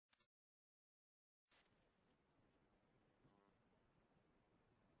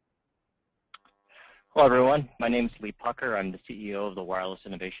Hello, everyone. My name is Lee Pucker. I'm the CEO of the Wireless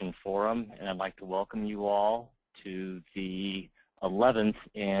Innovation Forum, and I'd like to welcome you all to the 11th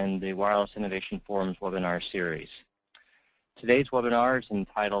in the Wireless Innovation Forum's webinar series. Today's webinar is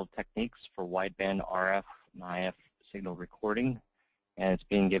entitled Techniques for Wideband RF and IF Signal Recording, and it's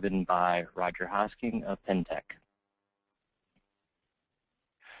being given by Roger Hosking of Pentech.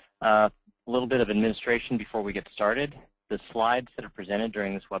 A little bit of administration before we get started. The slides that are presented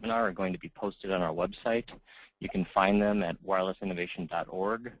during this webinar are going to be posted on our website. You can find them at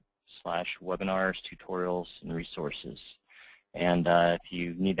wirelessinnovation.org/webinars, tutorials, and resources. And if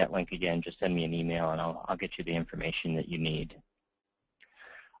you need that link again, just send me an email and I'll get you the information that you need.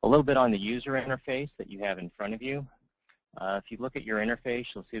 A little bit on the user interface that you have in front of you. If you look at your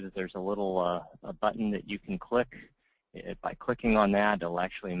interface, you'll see that there's a little a button that you can click. By clicking on that, it'll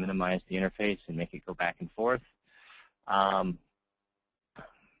actually minimize the interface and make it go back and forth.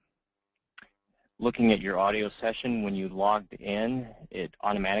 Looking at your audio session, when you logged in, it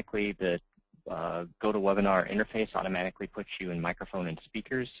automatically, the GoToWebinar interface automatically puts you in microphone and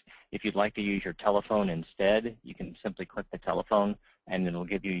speakers. If you'd like to use your telephone instead, you can simply click the telephone and it'll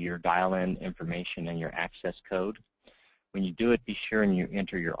give you your dial-in information and your access code. When you do it, be sure and you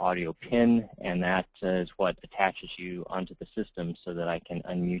enter your audio PIN, and that is what attaches you onto the system so that I can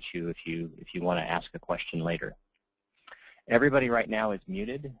unmute you if you want to ask a question later. Everybody right now is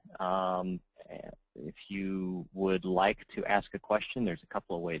muted. If you would like to ask a question, there's a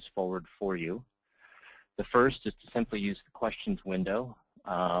couple of ways forward for you. The first is to simply use the questions window.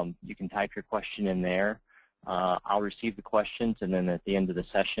 You can type your question in there. I'll receive the questions, and then at the end of the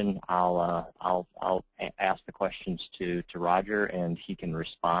session, I'll ask the questions to Roger, and he can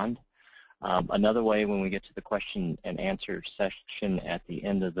respond. Another way, when we get to the question and answer session at the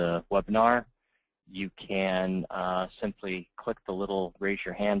end of the webinar, you can simply click the little raise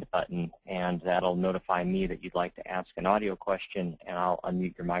your hand button, and that'll notify me that you'd like to ask an audio question, and I'll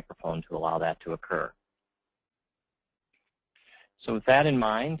unmute your microphone to allow that to occur. So with that in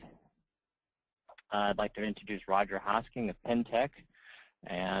mind, I'd like to introduce Roger Hosking of Pentech,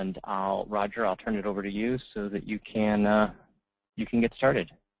 and Roger, I'll turn it over to you so that you can get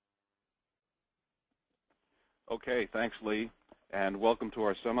started. Okay, thanks, Lee, and welcome to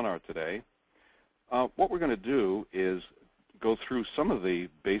our seminar today. What we're going to do is go through some of the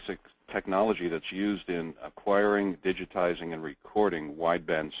basic technology that's used in acquiring, digitizing, and recording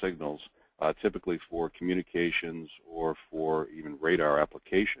wideband signals, typically for communications or for even radar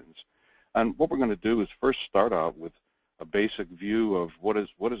applications. And what we're going to do is first start out with a basic view of what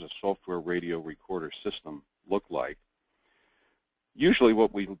does a software radio recorder system look like. Usually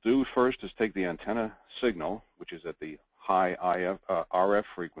what we'll do first is take the antenna signal, which is at the high RF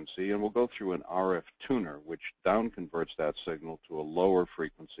frequency, and we'll go through an RF tuner, which down converts that signal to a lower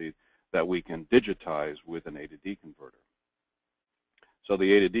frequency that we can digitize with an A to D converter. So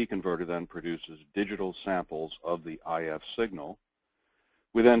the A to D converter then produces digital samples of the IF signal.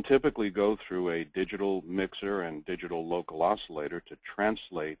 We then typically go through a digital mixer and digital local oscillator to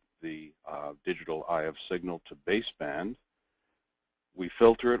translate the digital IF signal to baseband. We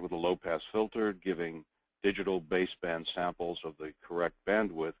filter it with a low-pass filter, giving digital baseband samples of the correct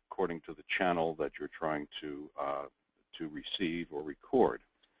bandwidth according to the channel that you're trying to receive or record.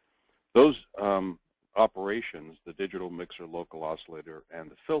 Those operations, the digital mixer, local oscillator,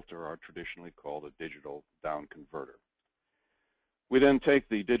 and the filter, are traditionally called a digital down converter. We then take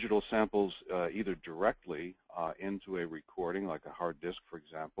the digital samples either directly into a recording, like a hard disk, for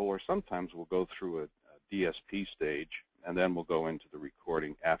example, or sometimes we'll go through a DSP stage, and then we'll go into the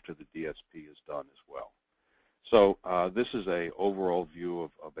recording after the DSP is done as well. So this is an overall view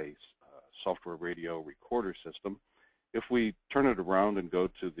of a software radio recorder system. If we turn it around and go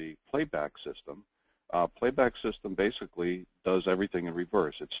to the playback system basically does everything in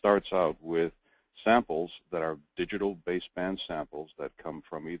reverse. It starts out with samples that are digital baseband samples that come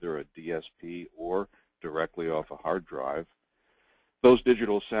from either a DSP or directly off a hard drive. Those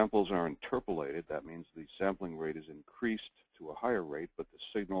digital samples are interpolated. That means the sampling rate is increased to a higher rate, but the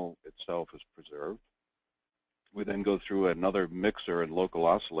signal itself is preserved. We then go through another mixer and local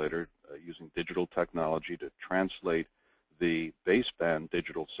oscillator using digital technology to translate the baseband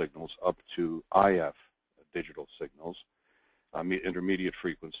digital signals up to IF digital signals, intermediate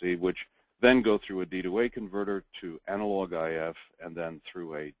frequency, which then go through a D2A converter to analog IF, and then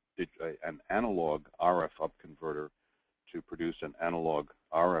through an analog RF up converter to produce an analog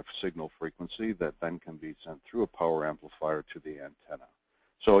RF signal frequency that then can be sent through a power amplifier to the antenna.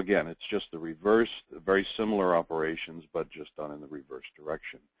 So again, it's just the reverse, very similar operations, but just done in the reverse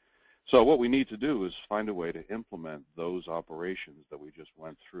direction. So what we need to do is find a way to implement those operations that we just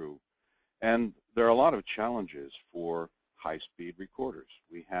went through And there are a lot of challenges for high-speed recorders.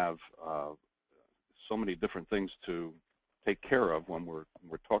 We have so many different things to take care of when we're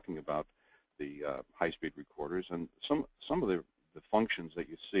talking about the high-speed recorders, and some of the functions that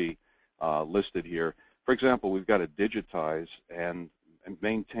you see listed here. For example, we've got to digitize and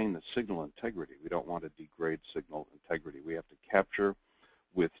maintain the signal integrity. We don't want to degrade signal integrity. We have to capture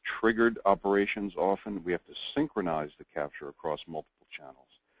with triggered operations often. We have to synchronize the capture across multiple channels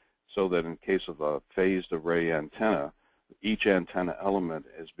so that in case of a phased array antenna, each antenna element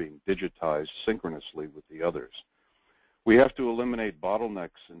is being digitized synchronously with the others. We have to eliminate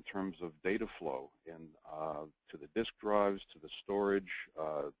bottlenecks in terms of data flow to the disk drives, to the storage,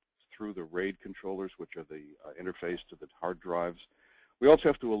 through the RAID controllers, which are the interface to the hard drives. We also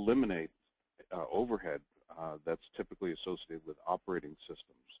have to eliminate overhead that's typically associated with operating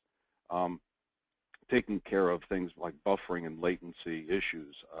systems. Taking care of things like buffering and latency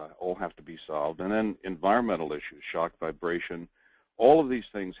issues all have to be solved. And then environmental issues, shock, vibration, all of these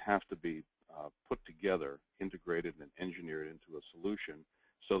things have to be put together, integrated and engineered into a solution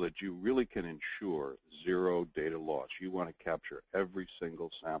so that you really can ensure zero data loss. You want to capture every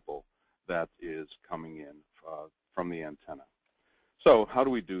single sample that is coming in from the antenna. So how do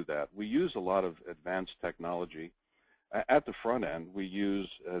we do that? We use a lot of advanced technology. At the front end, we use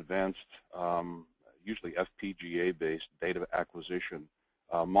advanced, usually FPGA-based data acquisition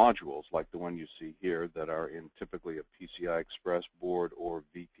modules like the one you see here that are in typically a PCI Express board or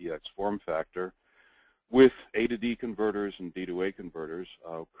VPX form factor with A to D converters and D to A converters.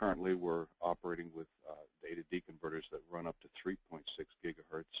 Currently, we're operating with A to D converters that run up to 3.6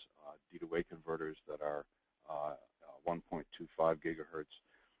 gigahertz, D to A converters that are 1.25 gigahertz.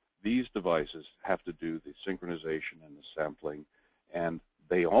 These devices have to do the synchronization and the sampling, and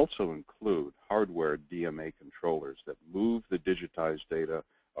they also include hardware DMA controllers that move the digitized data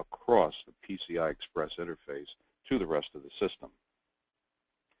across the PCI Express interface to the rest of the system.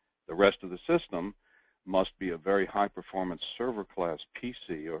 The rest of the system must be a very high-performance server-class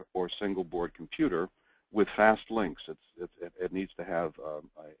PC or single-board computer with fast links. It needs to have a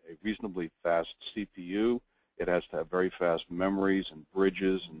reasonably fast CPU. It has to have very fast memories and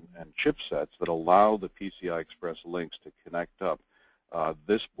bridges and chipsets that allow the PCI Express links to connect up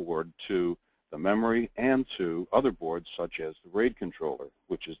this board to the memory and to other boards such as the RAID controller,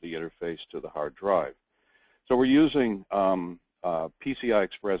 which is the interface to the hard drive. So we're using PCI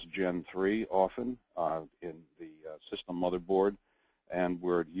Express Gen 3 often in the system motherboard, and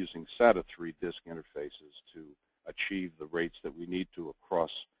we're using SATA 3 disk interfaces to achieve the rates that we need to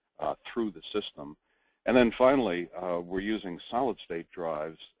across through the system. And then finally, we're using solid-state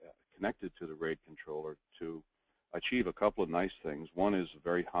drives connected to the RAID controller to achieve a couple of nice things. One is a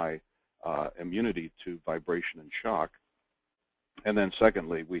very high immunity to vibration and shock. And then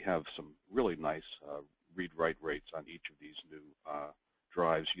secondly, we have some really nice read-write rates on each of these new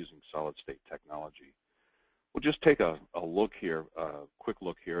drives using solid-state technology. We'll just take a look here, a quick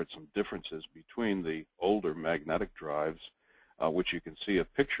look here at some differences between the older magnetic drives, which you can see a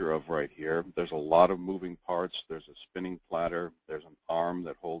picture of right here. There's a lot of moving parts. There's a spinning platter. There's an arm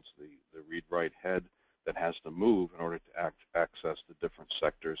that holds the read-write head that has to move in order to access the different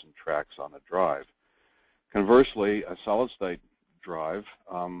sectors and tracks on a drive. Conversely, a solid-state drive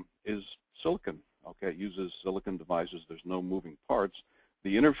is silicon. Okay, it uses silicon devices. There's no moving parts.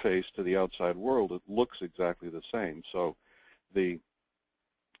 The interface to the outside world, it looks exactly the same. So the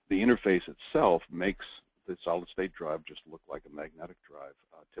interface itself makes the solid-state drive just look like a magnetic drive,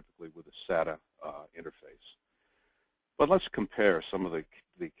 typically with a SATA interface. But let's compare some of the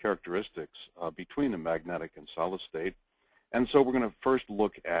characteristics between the magnetic and solid-state. And so we're going to first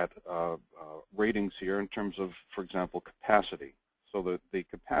look at ratings here in terms of, for example, capacity. So the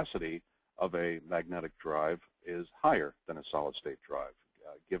capacity of a magnetic drive is higher than a solid-state drive,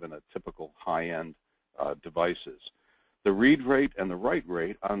 given a typical high-end devices. The read rate and the write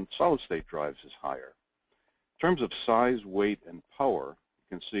rate on solid-state drives is higher. In terms of size, weight, and power,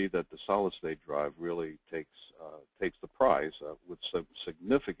 you can see that the solid-state drive really takes the prize with some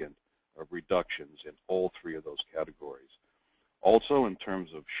significant reductions in all three of those categories. Also, in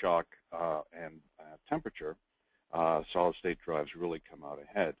terms of shock and temperature, solid-state drives really come out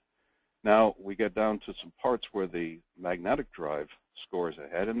ahead. Now, we get down to some parts where the magnetic drive scores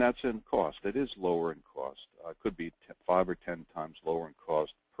ahead, and that's in cost. It is lower in cost. It could be 5 or 10 times lower in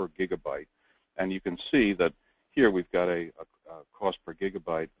cost per gigabyte. And you can see that here we've got a cost per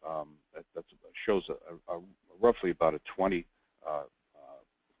gigabyte that shows roughly about a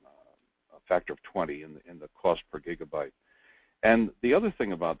factor of 20 in the cost per gigabyte. And the other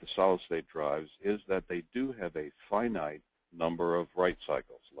thing about the solid-state drives is that they do have a finite number of write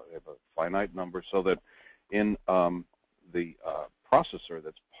cycles. They have a finite number, so that in the processor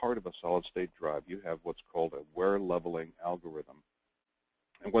that's part of a solid-state drive, you have what's called a wear leveling algorithm.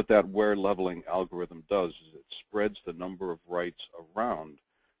 And what that wear leveling algorithm does is it spreads the number of writes around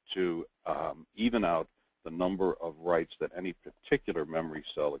to even out the number of writes that any particular memory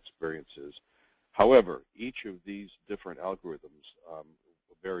cell experiences. However, each of these different algorithms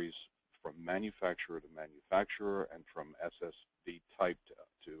varies from manufacturer to manufacturer and from SSD type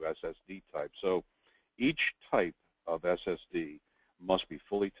to SSD type. So each type of SSD must be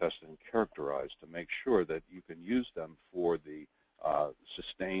fully tested and characterized to make sure that you can use them for the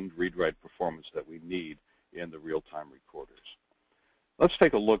sustained read-write performance that we need in the real-time recorders. Let's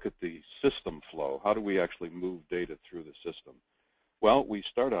take a look at the system flow. How do we actually move data through the system? Well, we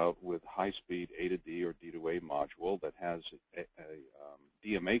start out with high-speed A to D or D to A module that has a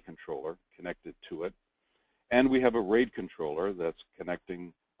DMA controller connected to it, and we have a RAID controller that's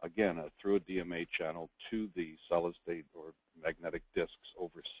connecting, again, through a DMA channel to the solid-state or magnetic disks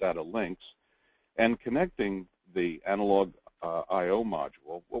over SATA links, and connecting the analog I/O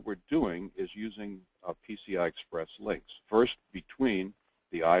module. What we're doing is using PCI Express links, first between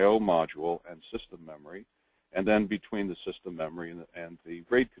the I/O module and system memory, and then between the system memory and the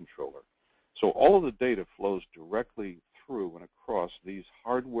RAID controller. So all of the data flows directly through and across these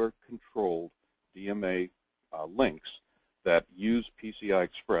hardware-controlled DMA links that use PCI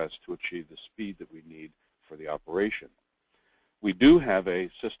Express to achieve the speed that we need for the operation. We do have a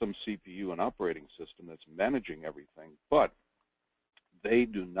system CPU and operating system that's managing everything, but they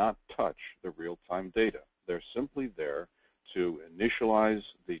do not touch the real-time data. They're simply there to initialize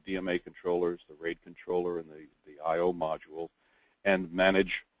the DMA controllers, the RAID controller, and the I/O module, and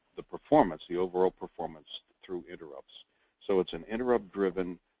manage the performance, the overall performance through interrupts. So it's an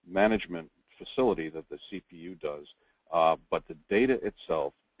interrupt-driven management facility that the CPU does, but the data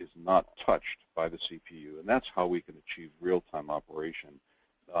itself is not touched by the CPU, and that's how we can achieve real-time operation,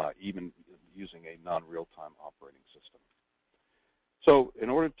 even using a non-real-time operating system. So in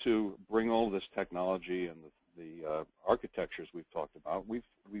order to bring all this technology and the architectures we've talked about, we've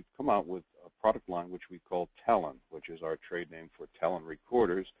come out with a product line which we call Talon, which is our trade name for Talon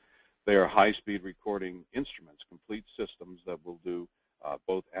recorders. They are high-speed recording instruments, complete systems that will do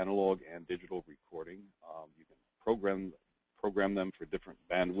both analog and digital recording. You can program them for different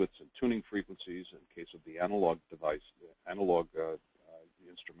bandwidths and tuning frequencies in case of the analog device, analog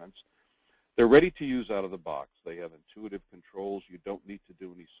instruments. They're ready to use out of the box. They have intuitive controls. You don't need to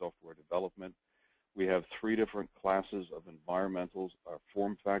do any software development. We have 3 different classes of environmentals,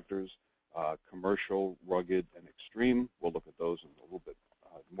 form factors, commercial, rugged, and extreme. We'll look at those in a little bit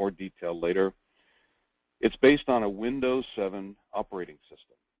more detail later. It's based on a Windows 7 operating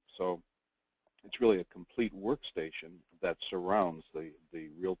system. So it's really a complete workstation that surrounds the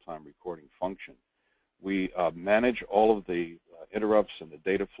real-time recording function. We manage all of the interrupts and the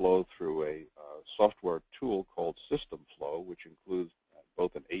data flow through a software tool called System Flow, which includes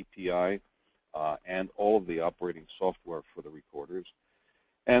both an API and all of the operating software for the recorders.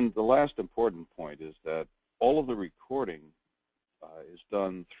 And the last important point is that all of the recording is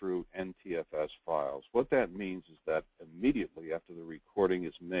done through NTFS files. What that means is that immediately after the recording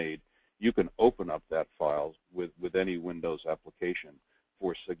is made, you can open up that file with any Windows application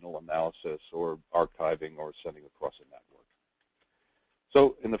for signal analysis or archiving or sending across a network.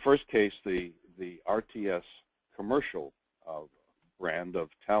 So in the first case, the RTS commercial brand of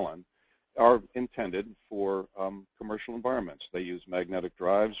Talon are intended for commercial environments. They use magnetic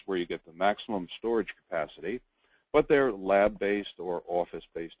drives where you get the maximum storage capacity, but they're lab-based or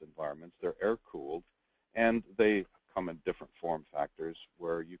office-based environments. They're air-cooled, and they come in different form factors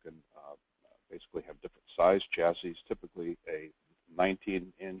where you can basically have different size chassis, typically a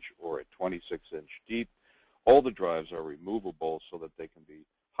 19-inch or a 26-inch deep. All the drives are removable so that they can be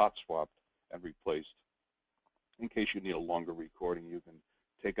hot-swapped and replaced. In case you need a longer recording, you can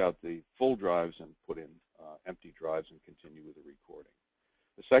take out the full drives and put in empty drives and continue with the recording.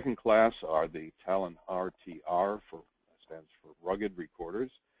 The second class are the Talon RTR, stands for rugged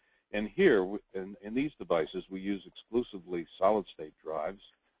recorders. And here, in these devices, we use exclusively solid-state drives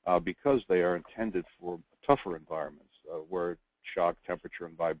because they are intended for tougher environments where shock, temperature,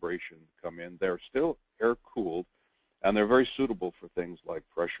 and vibration come in. They're still air-cooled, and they're very suitable for things like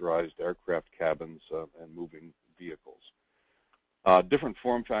pressurized aircraft cabins and moving vehicles. Different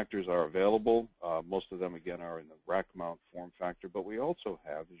form factors are available. Most of them, again, are in the rack mount form factor, but we also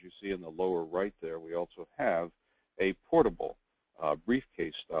have, as you see in the lower right there, we also have a portable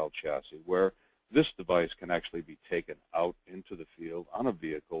briefcase-style chassis where this device can actually be taken out into the field on a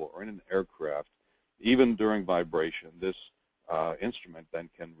vehicle or in an aircraft. Even during vibration, this instrument then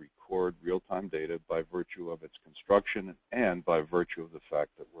can record real-time data by virtue of its construction and by virtue of the fact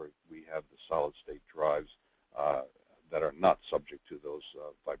that we have the solid-state drives that are not subject to those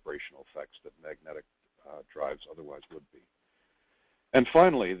vibrational effects that magnetic drives otherwise would be. And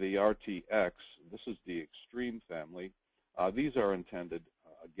finally, the RTX, this is the extreme family. These are intended,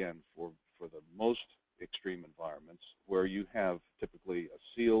 again, for the most extreme environments where you have typically a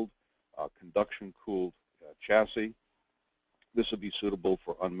sealed, conduction-cooled chassis. This would be suitable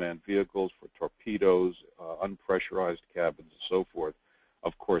for unmanned vehicles, for torpedoes, unpressurized cabins, and so forth.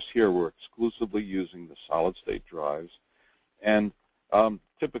 Of course, here we're exclusively using the solid-state drives, and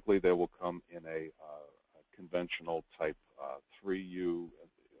typically they will come in a conventional type 3U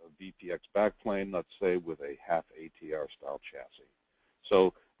VPX backplane, let's say, with a half ATR style chassis.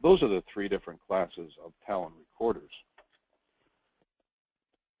 So those are the three different classes of Talon recorders.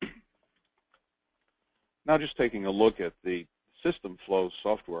 Now just taking a look at the system flow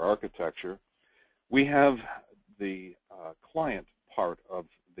software architecture, we have the client part of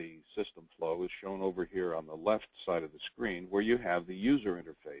the system flow is shown over here on the left side of the screen, where you have the user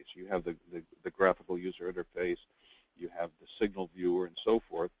interface. You have the graphical user interface, you have the signal viewer, and so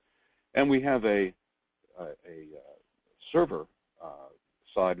forth. And we have a server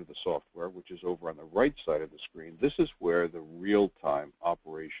side of the software, which is over on the right side of the screen. This is where the real-time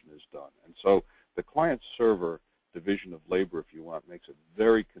operation is done. And so the client-server division of labor, if you want, makes it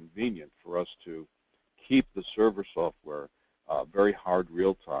very convenient for us to keep the server software very hard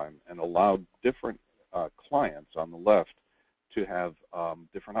real-time and allow different clients on the left to have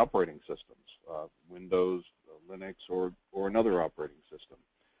different operating systems, Windows, Linux, or another operating system.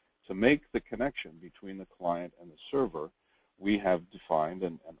 To make the connection between the client and the server, we have defined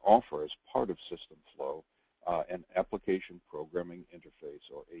and offer as part of system flow an application programming interface,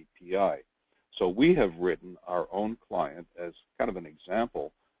 or API. So we have written our own client as kind of an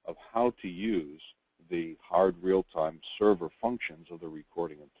example of how to use the hard real-time server functions of the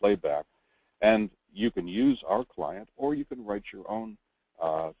recording and playback. And you can use our client, or you can write your own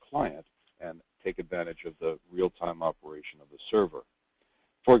client and take advantage of the real-time operation of the server.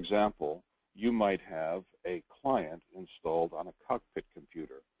 For example, you might have a client installed on a cockpit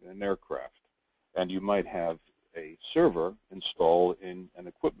computer in an aircraft, and you might have a server installed in an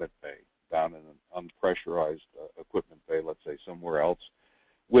equipment bay, down in an unpressurized equipment bay, let's say somewhere else,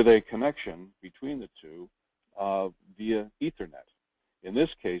 with a connection between the two via Ethernet. In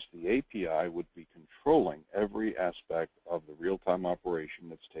this case, the API would be controlling every aspect of the real-time operation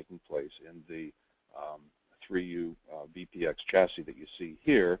that's taking place in the 3U VPX chassis that you see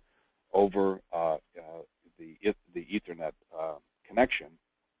here over the Ethernet connection,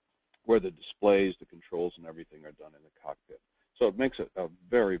 where the displays, the controls, and everything are done in the cockpit. So it makes it a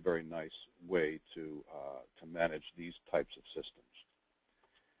very, very nice way to manage these types of systems.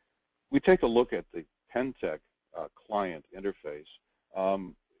 We take a look at the Pentec client interface.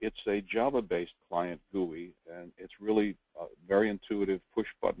 It's a Java-based client GUI, and it's really a very intuitive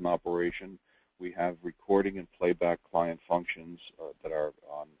push-button operation. We have recording and playback client functions that are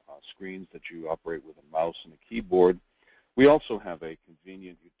on screens that you operate with a mouse and a keyboard. We also have a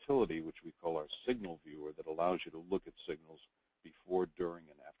convenient utility, which we call our signal viewer, that allows you to look at signals before, during,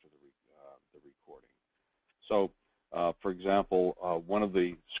 and after the recording. So, for example, one of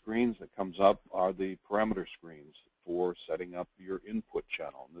the screens that comes up are the parameter screens for setting up your input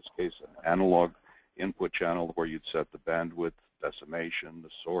channel. In this case, an analog input channel where you'd set the bandwidth, decimation, the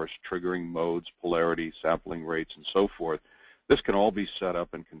source, triggering modes, polarity, sampling rates, and so forth. This can all be set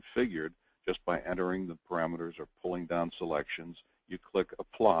up and configured just by entering the parameters or pulling down selections. You click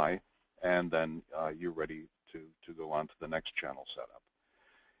Apply, and then you're ready to go on to the next channel setup.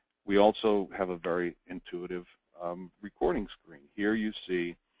 We also have a very intuitive recording screen. Here you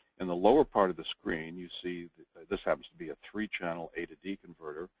see in the lower part of the screen, you see this happens to be a 3-channel A to D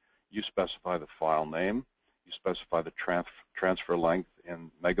converter. You specify the file name. You specify the transfer length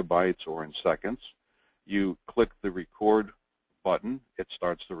in megabytes or in seconds. You click the record button. It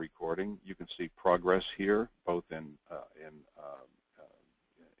starts the recording. You can see progress here, both in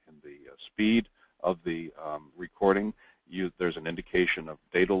the speed of the recording. There's an indication of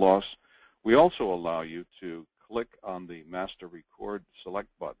data loss. We also allow you to click on the master record select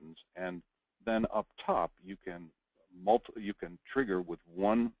buttons, and then up top you can trigger with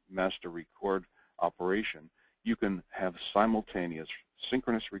one master record operation. You can have simultaneous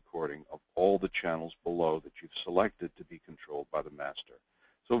synchronous recording of all the channels below that you've selected to be controlled by the master.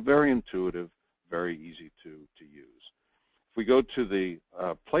 So very intuitive, very easy to use. If we go to the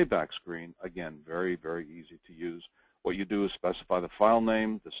playback screen, again, very, very easy to use. What you do is specify the file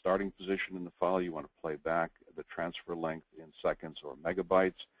name, the starting position in the file you want to play back, the transfer length in seconds or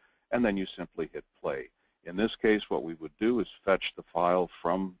megabytes, and then you simply hit play. In this case, what we would do is fetch the file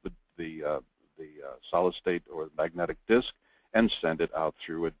from the solid state or the magnetic disk and send it out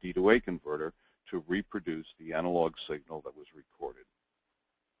through a D to A converter to reproduce the analog signal that was recorded.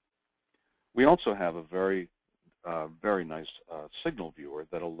 We also have a very nice signal viewer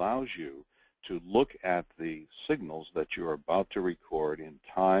that allows you to look at the signals that you're about to record in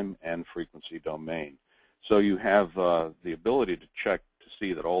time and frequency domain. So you have the ability to check to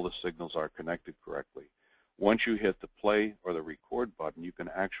see that all the signals are connected correctly. Once you hit the play or the record button, you can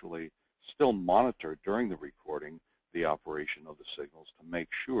actually still monitor during the recording the operation of the signals to make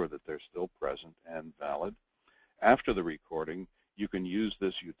sure that they're still present and valid. After the recording, you can use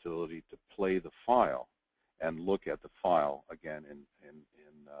this utility to play the file and look at the file again in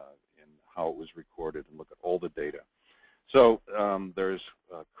how it was recorded and look at all the data. So there's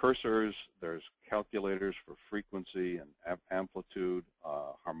cursors, there's calculators for frequency and amplitude,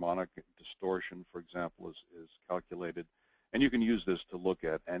 harmonic distortion, for example, is calculated. And you can use this to look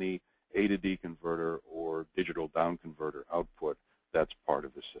at any A to D converter or digital down converter output that's part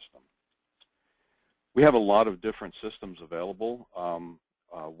of the system. We have a lot of different systems available.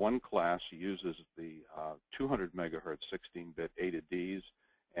 One class uses the 200 megahertz 16-bit A to Ds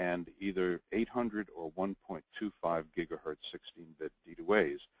and either 800 or 1.25 gigahertz 16-bit D to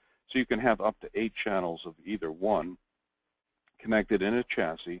As. So you can have up to 8 channels of either one connected in a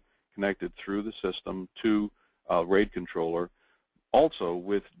chassis, connected through the system to a RAID controller, also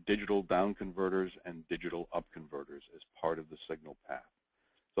with digital down converters and digital up converters as part of the signal path.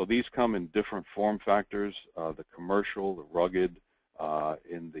 So these come in different form factors, the commercial, the rugged,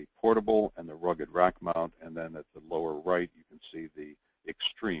 in the portable, and the rugged rack mount, and then at the lower right you can see the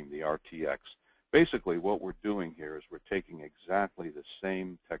extreme, the RTX. Basically what we're doing here is we're taking exactly the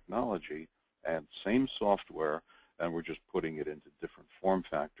same technology and same software, and we're just putting it into different form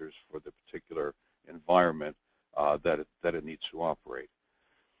factors for the particular environment that it needs to operate.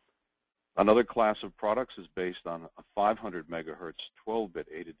 Another class of products is based on a 500 megahertz 12-bit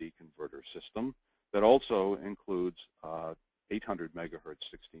A to D converter system that also includes 800 megahertz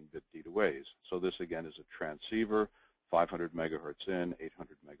 16-bit D to As. So this again is a transceiver, 500 megahertz in,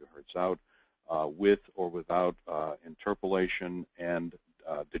 800 megahertz out, with or without interpolation and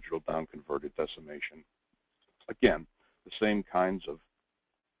digital down converted decimation. Again, the same kinds of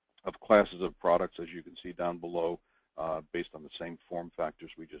classes of products as you can see down below, based on the same form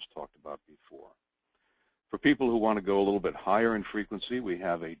factors we just talked about before. For people who want to go a little bit higher in frequency, we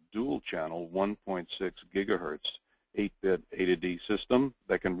have a dual channel 1.6 gigahertz 8-bit A to D system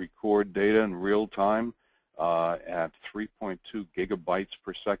that can record data in real time at 3.2 gigabytes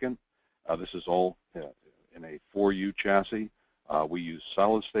per second. This is all in a 4U chassis. We use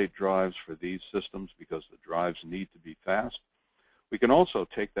solid-state drives for these systems because the drives need to be fast. We can also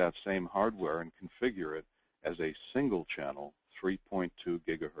take that same hardware and configure it as a single channel 3.2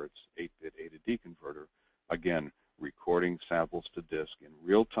 gigahertz 8-bit A to D converter, again recording samples to disk in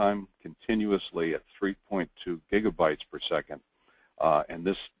real time continuously at 3.2 gigabytes per second. And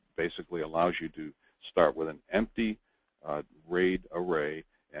this basically allows you to start with an empty RAID array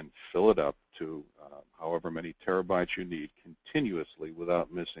and fill it up to however many terabytes you need continuously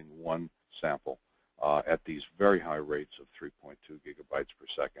without missing one sample at these very high rates of 3.2 gigabytes per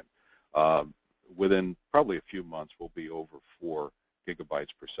second. Within probably a few months, we'll be over 4 gigabytes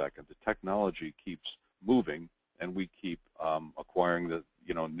per second. The technology keeps moving, and we keep acquiring the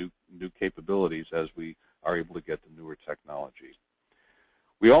new capabilities as we are able to get the newer technology.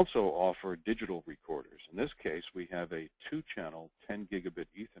 We also offer digital recorders. In this case, we have a 2-channel 10 gigabit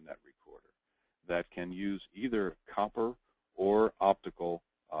Ethernet recorder that can use either copper or optical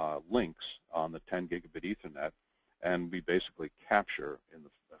links on the 10 gigabit Ethernet, and we basically capture in the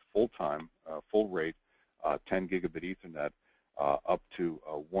full-time, full rate 10 gigabit Ethernet up to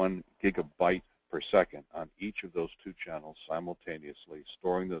 1 gigabyte per second on each of those 2 channels simultaneously,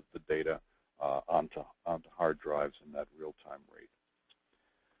 storing the data onto hard drives in that real-time rate.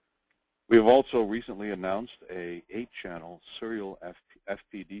 We have also recently announced a 8-channel serial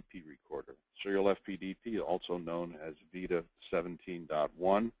FPDP recorder. Serial FPDP, also known as VITA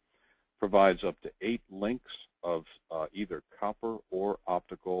 17.1, provides up to 8 links of either copper or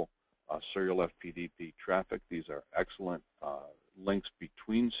optical serial FPDP traffic. These are excellent links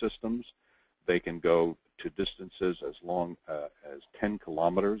between systems. They can go to distances as long as 10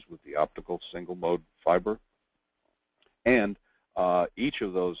 kilometers with the optical single-mode fiber. And each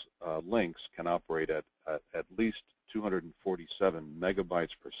of those links can operate at least 247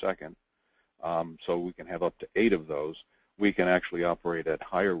 megabytes per second. So we can have up to 8 of those. we can actually operate at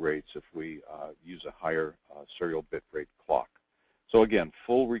higher rates if we use a higher serial bit rate clock. So again,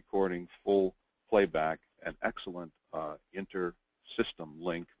 full recording, full playback, an excellent inter-system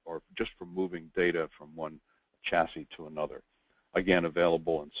link, or just for moving data from one chassis to another. Again,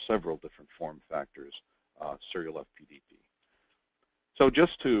 available in several different form factors, serial FPDP. So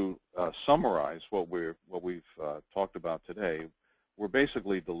just to summarize what we've talked about today, we're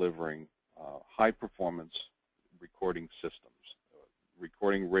basically delivering high-performance recording systems,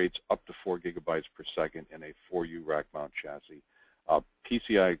 recording rates up to 4 gigabytes per second in a 4U rack mount chassis,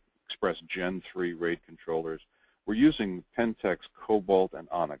 PCI Express Gen 3 RAID controllers. We're using Pentec's Cobalt and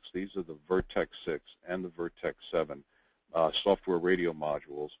Onyx. These are the Vertex 6 and the Vertex 7 software radio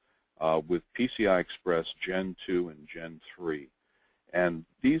modules with PCI Express Gen 2 and Gen 3. And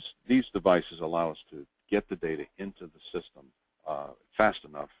these devices allow us to get the data into the system fast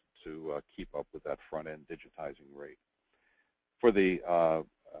enough to keep up with that front-end digitizing rate. For the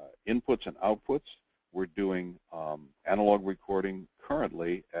inputs and outputs, we're doing analog recording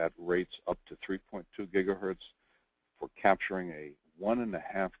currently at rates up to 3.2 gigahertz for capturing a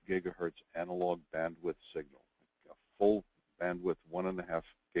 1.5 gigahertz analog bandwidth signal, a full bandwidth 1.5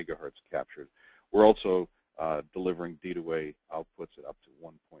 gigahertz captured. We're also delivering D2A outputs at up to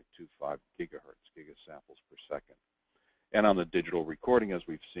 1.25 gigahertz, gigasamples per second. And on the digital recording, as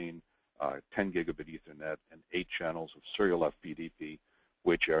we've seen, 10 gigabit Ethernet and 8 channels of serial FPDP,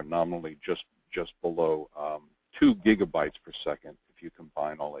 which are nominally just below 2 gigabytes per second if you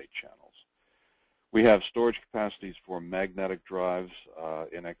combine all 8 channels. We have storage capacities for magnetic drives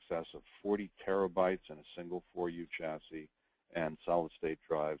in excess of 40 terabytes in a single 4U chassis, and solid-state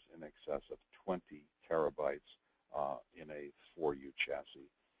drives in excess of 20 terabytes in a 4U chassis.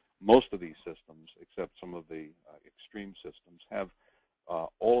 Most of these systems, except some of the extreme systems, have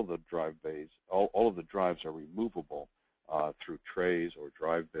all of the drive bays, all of the drives are removable through trays or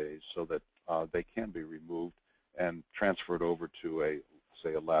drive bays, so that they can be removed and transferred over to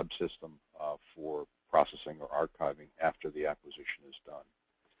say a lab system for processing or archiving after the acquisition is done.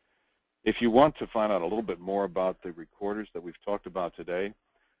 If you want to find out a little bit more about the recorders that we've talked about today,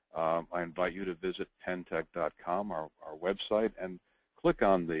 I invite you to visit pentec.com, our website, and click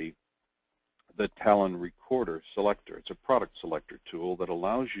on the Talon Recorder Selector. It's a product selector tool that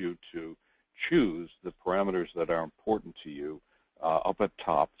allows you to choose the parameters that are important to you up at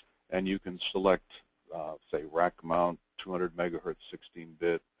top, and you can select, say, rack mount, 200 megahertz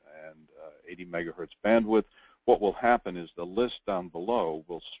 16-bit, and 80 megahertz bandwidth. What will happen is the list down below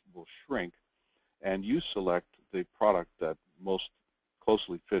will shrink, and you select the product that most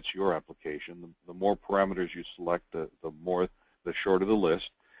closely fits your application. The more parameters you select, the shorter the list.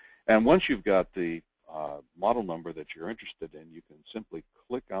 And once you've got the model number that you're interested in, you can simply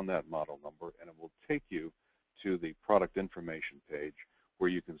click on that model number, and it will take you to the product information page, where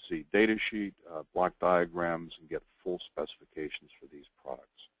you can see data sheet, block diagrams, and get full specifications for these products.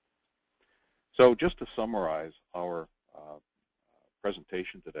 So just to summarize our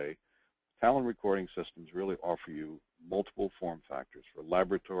presentation today, Talon Recording Systems really offer you multiple form factors for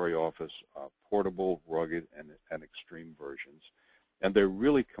laboratory, office, portable, rugged, and extreme versions. And they're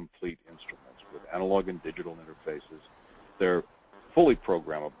really complete instruments with analog and digital interfaces. They're fully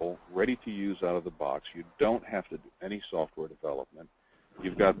programmable, ready to use out of the box. You don't have to do any software development.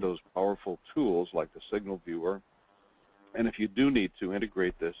 You've got those powerful tools like the signal viewer. And if you do need to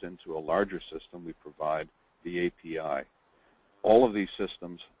integrate this into a larger system, we provide the API. All of these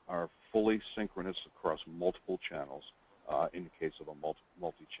systems are fully synchronous across multiple channels in the case of a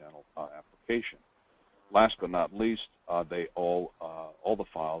multi-channel application. Last but not least, all the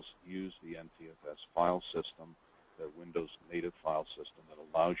files use the NTFS file system, the Windows native file system that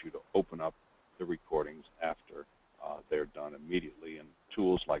allows you to open up the recordings after they're done immediately in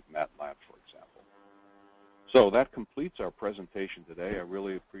tools like MATLAB, for example. So that completes our presentation today. I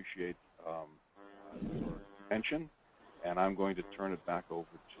really appreciate your attention, and I'm going to turn it back over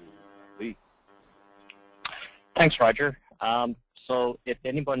to Lee. Thanks, Roger. So if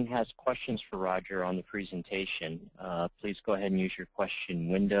anyone has questions for Roger on the presentation, please go ahead and use your question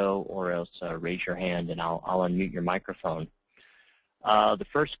window, or else raise your hand and I'll unmute your microphone. The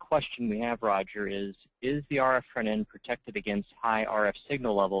first question we have, Roger, is the RF front end protected against high RF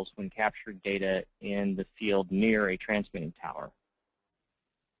signal levels when capturing data in the field near a transmitting tower?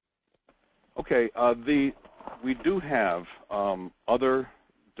 Okay, we do have other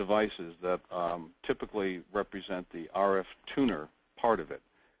devices that typically represent the RF tuner part of it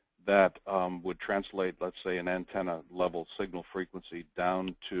that would translate, let's say, an antenna level signal frequency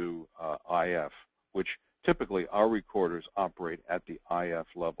down to IF, which typically our recorders operate at the IF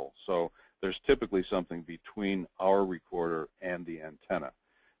level. So there's typically something between our recorder and the antenna.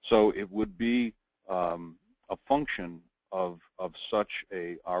 So it would be a function of such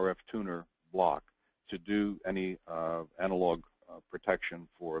a RF tuner block to do any analog protection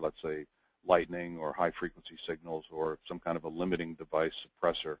for, let's say, lightning or high-frequency signals or some kind of a limiting device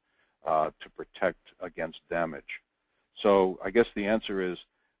suppressor to protect against damage. So I guess the answer is,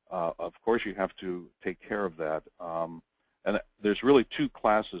 of course, you have to take care of that. And there's really two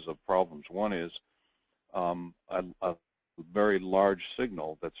classes of problems. One is a very large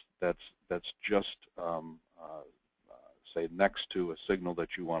signal that's just say next to a signal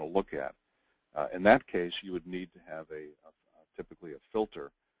that you want to look at. In that case, you would need to have typically a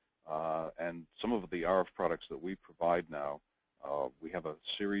filter. And some of the RF products that we provide now, we have a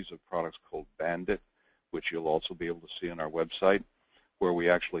series of products called Bandit, which you'll also be able to see on our website, where we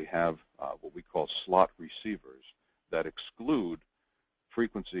actually have what we call slot receivers that exclude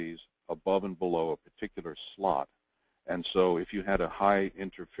frequencies above and below a particular slot. And so if you had a high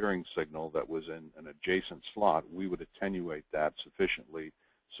interfering signal that was in an adjacent slot, we would attenuate that sufficiently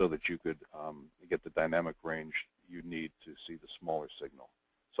so that you could get the dynamic range you need to see the smaller signal.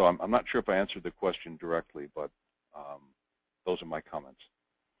 So I'm not sure if I answered the question directly, but those are my comments.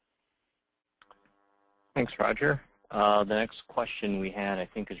 Thanks, Roger. The next question we had, I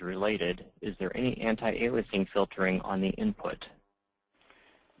think, is related. Is there any anti-aliasing filtering on the input?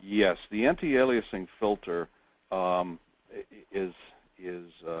 Yes, the anti-aliasing filter is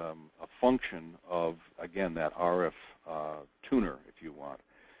a function of, again, that RF tuner, if you want.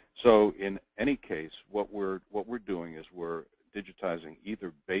 So in any case, what we're doing is we're digitizing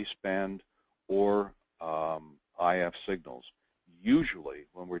either baseband or IF signals. Usually,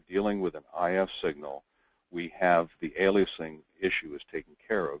 when we're dealing with an IF signal, we have the aliasing issue is taken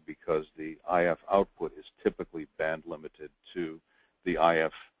care of because the IF output is typically band limited to the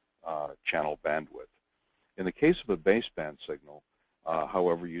IF channel bandwidth. In the case of a baseband signal,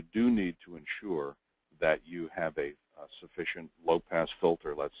 however, you do need to ensure that you have a sufficient low-pass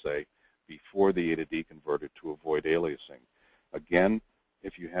filter, let's say, before the A to D converter to avoid aliasing. Again,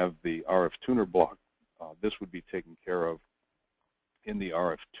 if you have the RF tuner block, this would be taken care of in the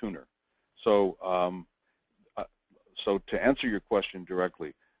RF tuner. So, so to answer your question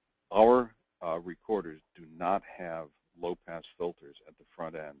directly, our recorders do not have low-pass filters at the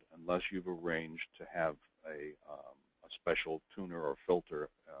front end unless you've arranged to have a special tuner or filter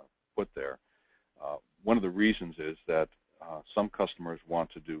put there. One of the reasons is that some customers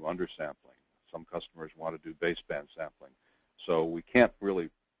want to do undersampling. Some customers want to do baseband sampling. So we can't really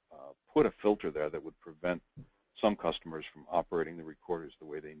put a filter there that would prevent some customers from operating the recorders the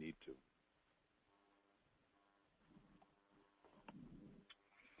way they need to.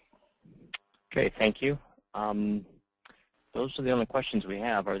 Okay, thank you. Those are the only questions we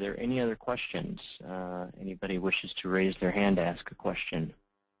have. Are there any other questions? Anybody wishes to raise their hand to ask a question?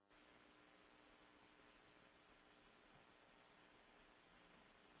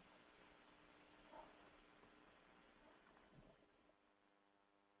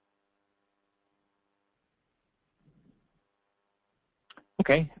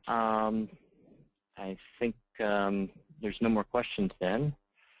 Okay, I think there's no more questions then.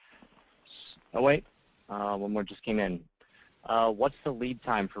 Oh wait, one more just came in. What's the lead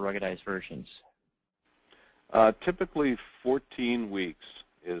time for ruggedized versions? Typically 14 weeks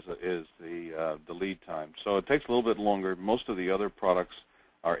is the lead time. So it takes a little bit longer. Most of the other products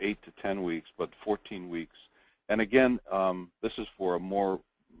are 8 to 10 weeks, but 14 weeks. And again, this is for a more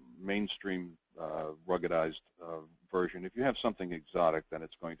mainstream ruggedized version. If you have something exotic, then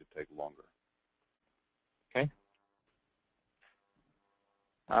it's going to take longer. Okay.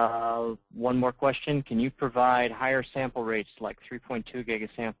 One more question. Can you provide higher sample rates like 3.2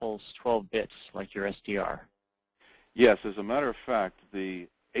 gigasamples, 12 bits like your SDR? Yes, as a matter of fact, the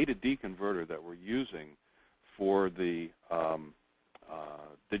A to D converter that we're using for the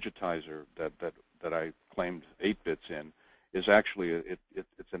digitizer that I claimed 8 bits in is actually it's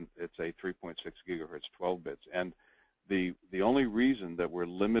a 3.6 gigahertz 12 bits, and the only reason that we're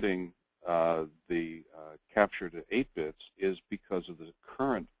limiting the capture to 8 bits is because of the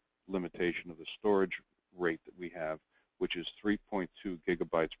current limitation of the storage rate that we have, which is 3.2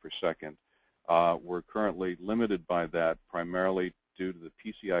 gigabytes per second. We're currently limited by that primarily due to the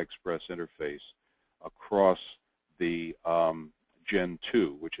PCI Express interface across the Gen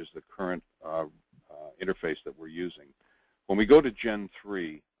 2, which is the current interface that we're using. When we go to Gen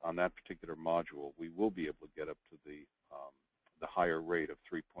 3 on that particular module, we will be able to get up to the higher rate of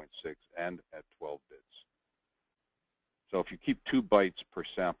 3.6 and at 12 bits. So if you keep 2 bytes per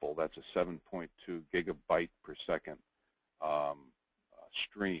sample, that's a 7.2 gigabyte per second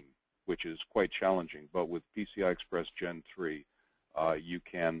stream, which is quite challenging. But with PCI Express Gen 3, you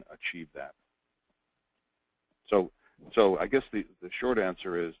can achieve that. So I guess the short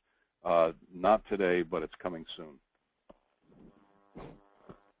answer is not today, but it's coming soon.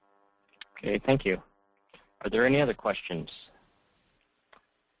 Okay, thank you. Are there any other questions?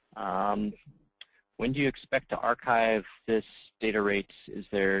 When do you expect to archive this data rates? Is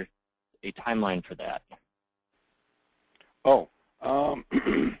there a timeline for that? Oh,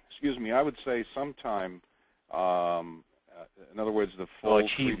 excuse me. I would say sometime. In other words, the full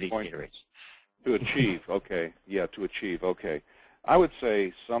achieve these data rates. To achieve, okay. Yeah, to achieve, okay. I would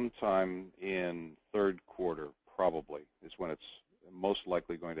say sometime in third quarter, probably, is when it's most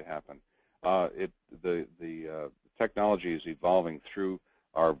likely going to happen. The technology is evolving through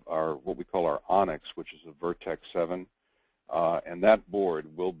our what we call our Onyx, which is a Vertex 7, and that board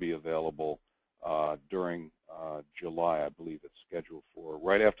will be available during July, I believe it's scheduled for.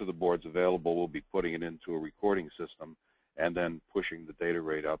 Right after the board's available, we'll be putting it into a recording system and then pushing the data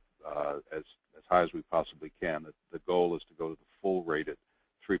rate up as high as we possibly can. The goal is to go to the full rate at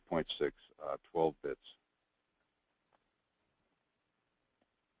 3.6 12 bits.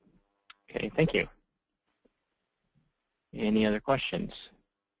 Okay, thank you. Any other questions?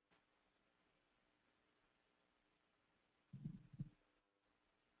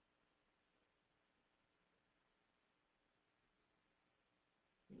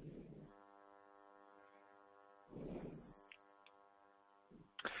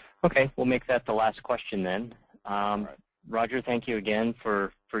 Okay, we'll make that the last question then. Right. Roger, thank you again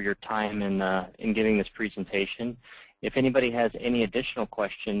for your time in giving this presentation. If anybody has any additional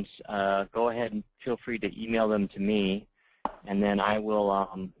questions, go ahead and feel free to email them to me, and then I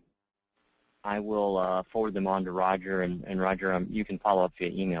will forward them on to Roger. And Roger, you can follow up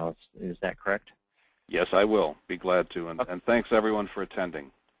via email. Is that correct? Yes, I will. Be glad to. And, okay. And thanks everyone for attending.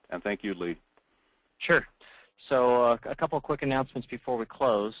 And thank you, Lee. Sure. So a couple of quick announcements before we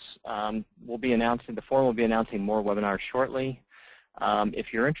close. The forum will be announcing more webinars shortly.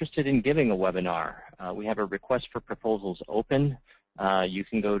 If you're interested in giving a webinar, we have a request for proposals open. You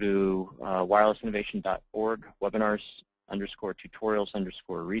can go to wirelessinnovation.org,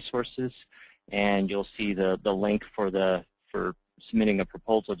 webinars_tutorials_resources, and you'll see the link for submitting a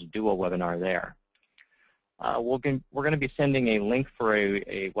proposal to do a webinar there. We're going to be sending a link for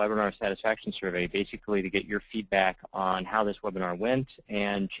a webinar satisfaction survey, basically to get your feedback on how this webinar went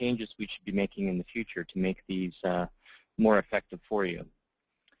and changes we should be making in the future to make these more effective for you.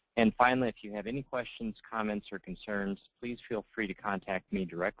 And finally, if you have any questions, comments, or concerns, please feel free to contact me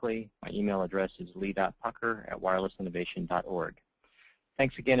directly. My email address is lee.pucker@wirelessinnovation.org.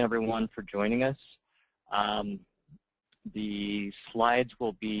 Thanks again, everyone, for joining us. The slides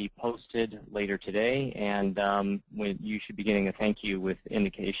will be posted later today, and you should be getting a thank you with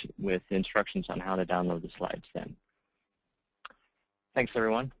instructions on how to download the slides then. Thanks,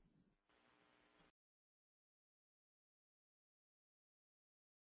 everyone.